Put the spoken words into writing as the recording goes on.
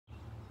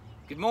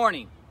Good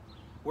morning.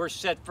 We're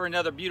set for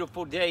another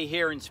beautiful day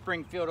here in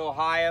Springfield,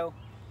 Ohio.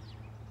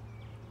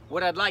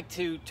 What I'd like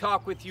to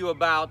talk with you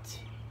about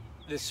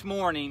this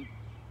morning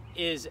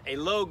is a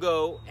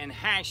logo and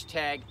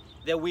hashtag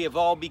that we have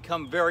all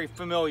become very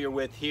familiar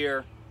with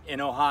here in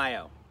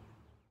Ohio.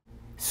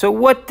 So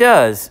what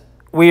does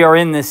 "we are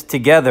in this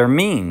together"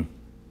 mean?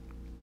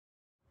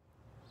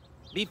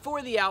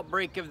 Before the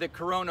outbreak of the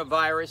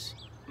coronavirus,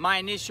 my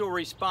initial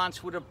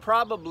response would have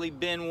probably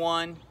been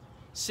one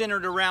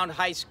centered around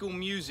High School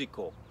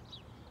Musical.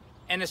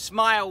 And a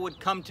smile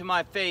would come to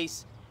my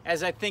face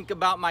as I think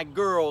about my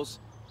girls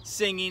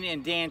singing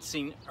and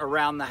dancing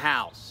around the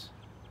house.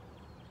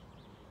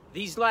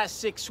 These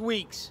last 6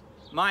 weeks,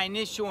 my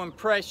initial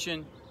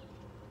impression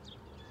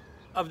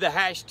of the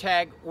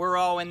hashtag "we're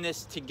all in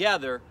this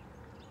together"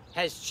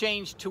 has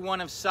changed to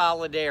one of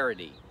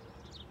solidarity.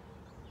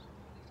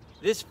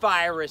 This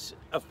virus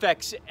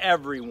affects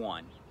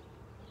everyone,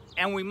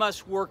 and we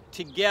must work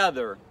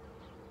together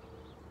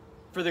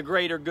for the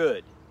greater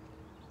good.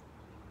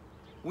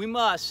 We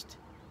must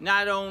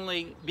not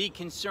only be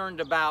concerned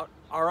about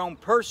our own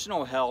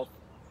personal health,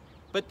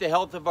 but the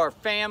health of our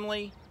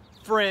family,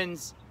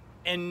 friends,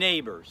 and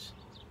neighbors.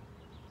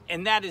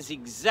 And that is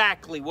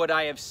exactly what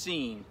I have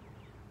seen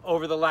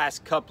over the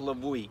last couple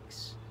of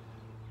weeks.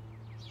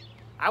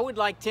 I would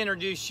like to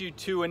introduce you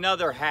to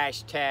another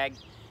hashtag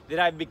that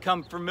I've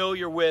become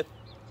familiar with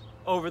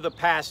over the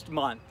past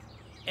month,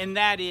 and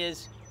that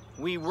is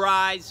 "we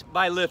rise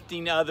by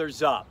lifting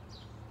others up."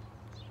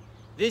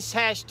 This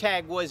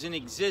hashtag was in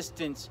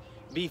existence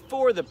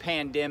before the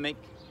pandemic,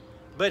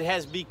 but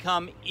has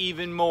become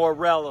even more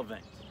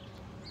relevant.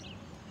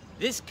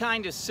 This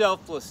kind of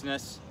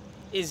selflessness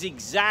is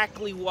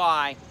exactly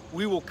why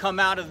we will come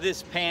out of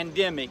this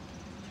pandemic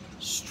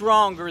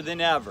stronger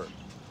than ever.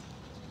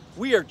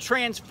 We are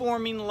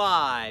transforming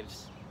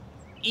lives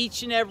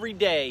each and every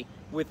day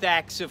with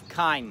acts of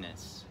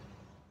kindness.